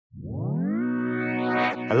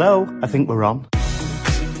Hello, I think we're on.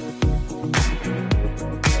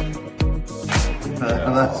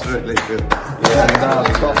 That's really good.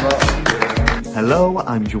 Hello,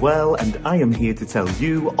 I'm Joel and I am here to tell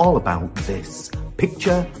you all about this.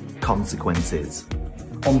 Picture consequences.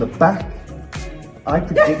 On the back, I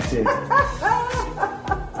predicted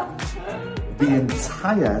the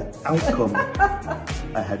entire outcome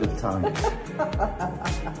ahead of time.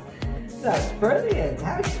 That's brilliant.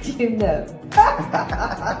 How did you know?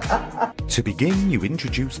 To begin, you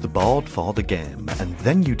introduce the board for the game, and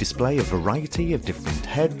then you display a variety of different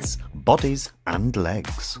heads, bodies, and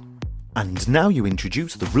legs. And now you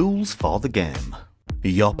introduce the rules for the game.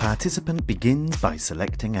 Your participant begins by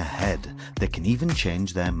selecting a head. They can even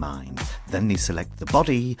change their mind. Then they select the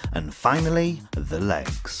body, and finally, the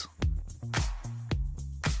legs.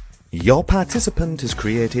 Your participant has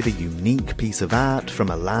created a unique piece of art from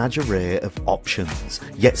a large array of options,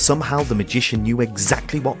 yet somehow the magician knew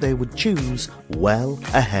exactly what they would choose well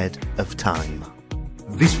ahead of time.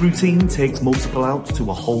 This routine takes multiple outs to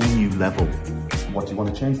a whole new level. What do you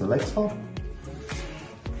want to change the legs for? I'm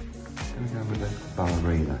going to go with the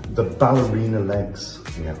ballerina. The ballerina legs.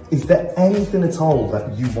 Yeah. Is there anything at all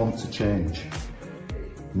that you want to change?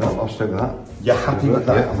 No, I'll stick with that. You're happy with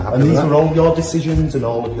that? Yeah, I'm happy and with these that. were all your decisions and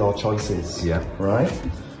all of your choices? Yeah. Right?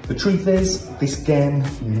 The truth is, this game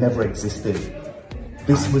never existed.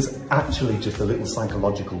 This was actually just a little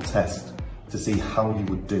psychological test to see how you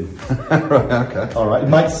would do. Right, okay. All right, it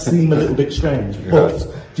might seem a little bit strange, but do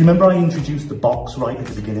you remember I introduced the box right at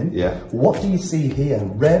the beginning? Yeah. What do you see here?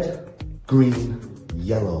 Red, green,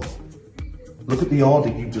 yellow. Look at the order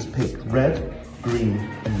you just picked. Red, green,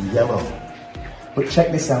 and yellow. But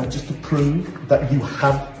check this out, just to prove that you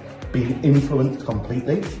have been influenced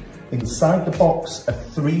completely. Inside the box are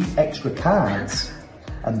 3 extra cards,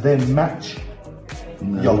 and they match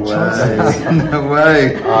your choices. No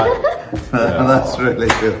way. That's really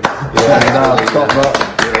good. Stop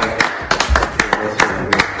that.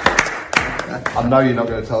 I know you're not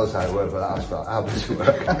going to tell us how it worked, but that's how this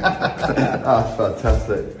works. That's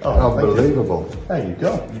fantastic. Oh, unbelievable. There you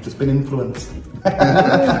go. You've just been influenced.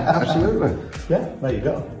 Absolutely. Yeah, there you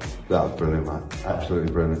go. That was brilliant, man.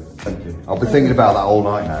 Absolutely brilliant. Thank you. I'll be thinking about that all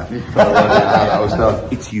night now. How that was done.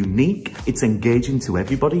 It's unique, it's engaging to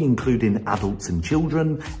everybody, including adults and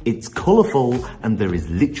children. It's colourful, and there is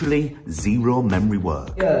literally 0 memory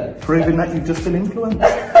work. Good. Proving that you've just been influenced.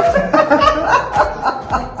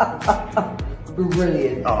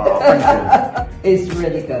 Brilliant. Oh, thank you. It's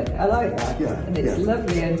really good. I like that. Yeah, and it's yeah.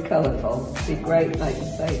 lovely and colourful. It'd be great, like you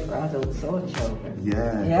say, for adults or children.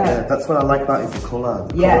 Yeah. That's what I like about it, is the colour.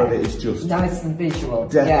 The Yeah. colour of it is just... Nice and visual.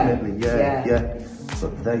 Definitely, yeah. So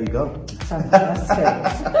there you go. Fantastic.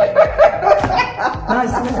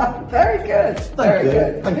 Nice and very good. Thank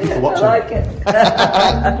you. Thank you for watching. I like it.